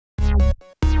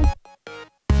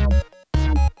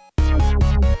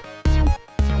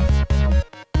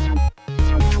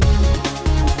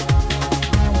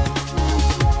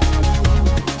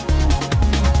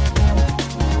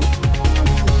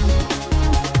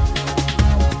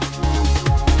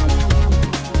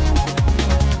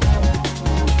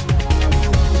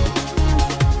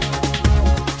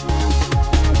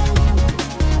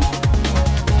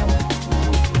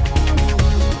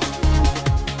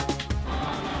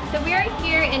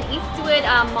in Eastwood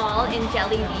Mall in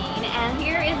JELLYBEAN, and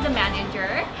here is the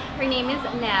manager. Her name is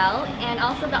Nel, and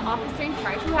also the officer in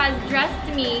charge who has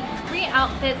dressed me 3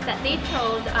 outfits that they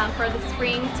chose for the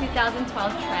spring 2012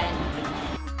 trend.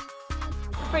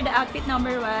 For the outfit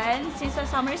number 1, since the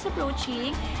summer is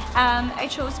approaching, I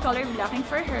chose color blocking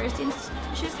for her. Since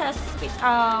she has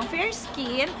fair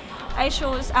skin, I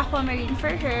chose aquamarine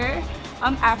for her,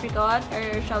 apricot,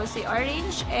 or shall we say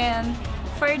orange. And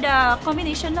for the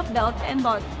combination of belt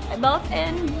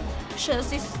and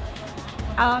shoes is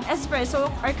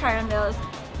espresso or caramels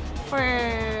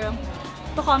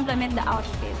to complement the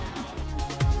outfit.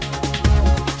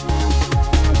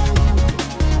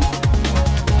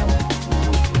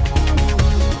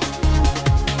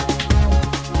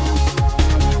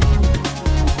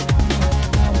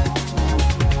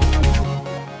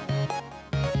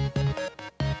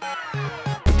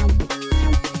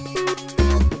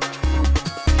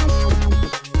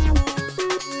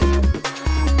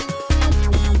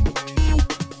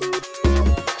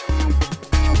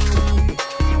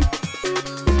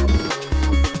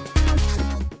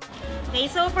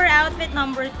 So for outfit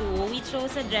number 2, we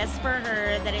chose a dress for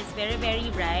her that is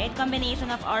very bright, combination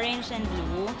of orange and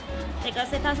blue,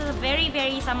 because it has a very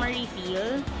summery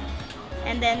feel.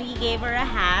 And then we gave her a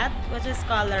hat, which is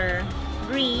color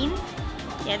green,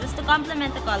 yeah, just to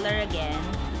complement the color again,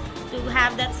 to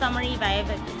have that summery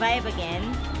vibe again.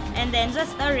 And then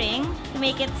just a ring to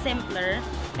make it simpler,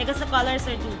 because the colors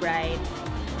are too bright.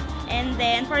 And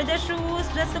then for the shoes,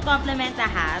 just to complement the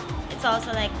hat, it's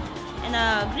also like in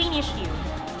a greenish hue.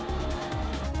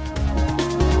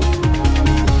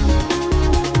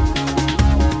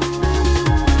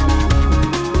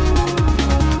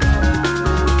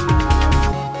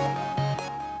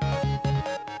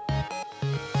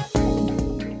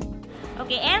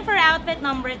 Okay, and for outfit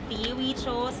number 3, we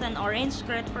chose an orange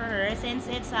skirt for her since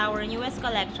it's our newest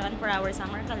collection for our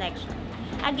summer collection.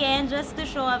 Again, just to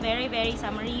show a very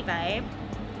summery vibe.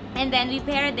 And then we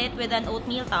paired it with an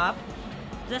oatmeal top,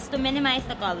 just to minimize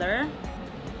the color,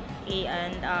 okay,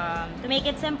 and to make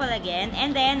it simple again.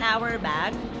 And then our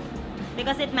bag,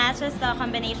 because it matches the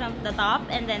combination of the top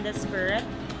and then the skirt.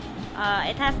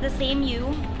 It has the same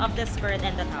hue of the skirt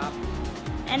and the top.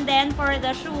 And then for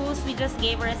the shoes, we just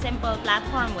gave her a simple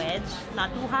platform wedge,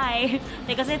 not too high,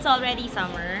 because it's already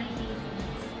summer.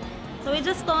 So we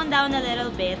just toned down a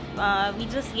little bit. We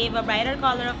just gave a brighter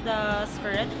color of the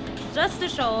skirt, just to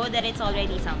show that it's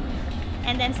already summer.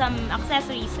 And then some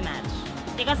accessories to match,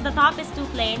 because the top is too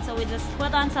plain, so we just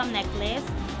put on some necklace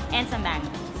and some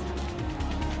bangles.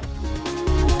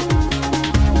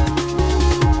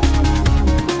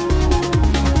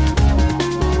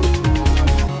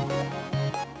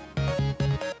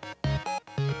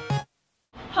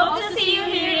 Hope to see you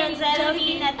here in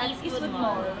JELLYBEAN at Eastwood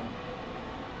Mall.